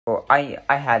Well, I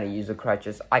had to use the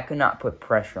crutches. I could not put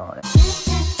pressure on it.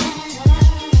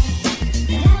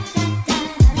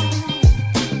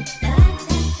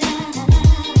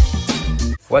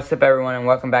 What's up, everyone, and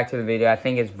welcome back to the video. I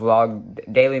think it's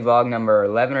daily vlog number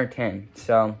 11 or 10.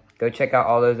 So go check out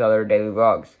all those other daily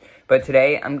vlogs. But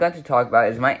today I'm going to talk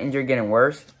about, is my injury getting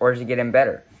worse or is it getting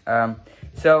better?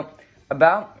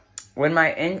 About when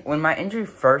my injury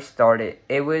first started,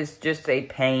 it was just a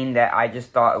pain that I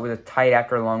just thought it was tight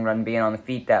after a long run, being on the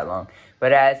feet that long.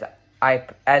 But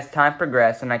as time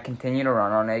progressed and I continued to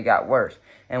run on it, it got worse.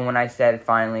 And when I said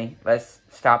finally, let's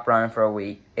stop running for a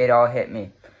week, it all hit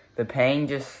me. The pain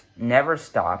just never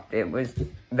stopped. It was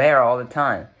there all the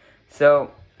time.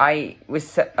 So I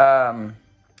was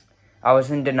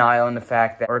in denial in the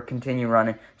fact that, or continue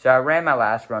running. So I ran my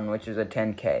last run, which is a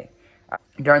 10K.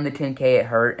 During the 10K it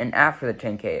hurt, and after the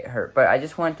 10K it hurt. But I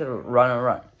just wanted to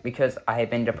run because I had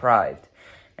been deprived.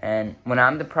 And when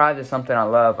I'm deprived of something I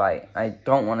love, I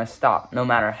don't want to stop, no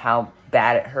matter how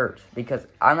bad it hurts. Because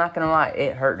I'm not going to lie,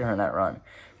 it hurt during that run.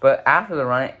 But after the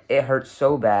run, it hurt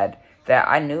so bad that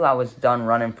I knew I was done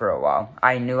running for a while.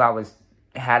 I knew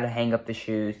had to hang up the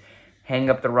shoes, hang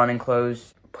up the running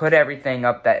clothes, put everything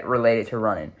up that related to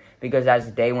running. Because as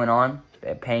the day went on,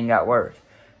 the pain got worse.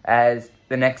 As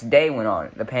the next day went on,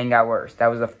 the pain got worse. That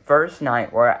was the first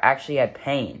night where I actually had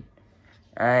pain.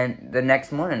 And the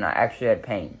next morning, I actually had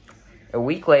pain. A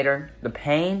week later, the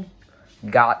pain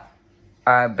got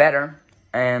better.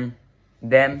 And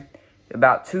then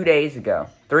about 3 days ago,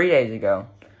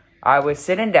 I was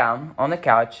sitting down on the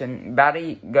couch and about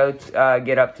to go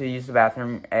get up to use the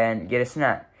bathroom and get a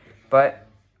snack. But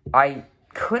I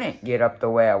couldn't get up the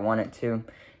way I wanted to.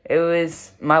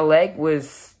 My leg was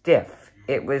stiff.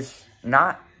 It was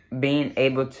not being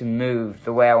able to move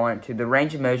the way I wanted to. The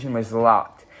range of motion was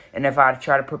locked. And if I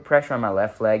tried to put pressure on my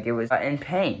left leg, it was in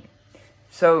pain.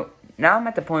 So now I'm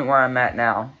at the point where I'm at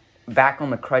now, back on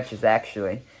the crutches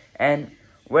actually, and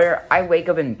where I wake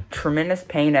up in tremendous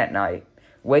pain at night,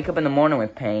 wake up in the morning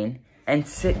with pain, and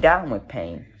sit down with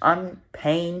pain. I'm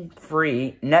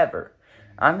pain-free, never.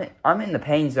 I'm in the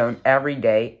pain zone every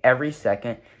day, every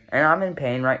second, and I'm in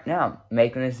pain right now,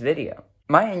 making this video.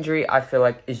 My injury, I feel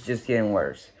like, is just getting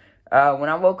worse. When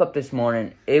I woke up this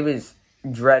morning, it was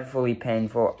dreadfully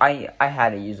painful. I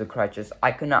had to use the crutches.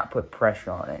 I could not put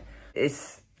pressure on it.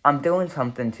 I'm doing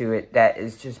something to it that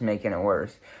is just making it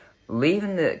worse. Leave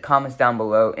in the comments down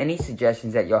below any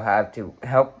suggestions that you'll have to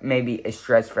help maybe a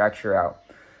stress fracture out.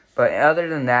 But other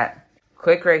than that,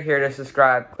 click right here to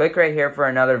subscribe. Click right here for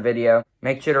another video.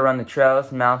 Make sure to run the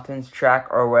trails, mountains, track,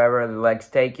 or wherever the legs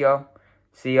take y'all.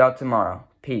 See y'all tomorrow.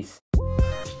 Peace.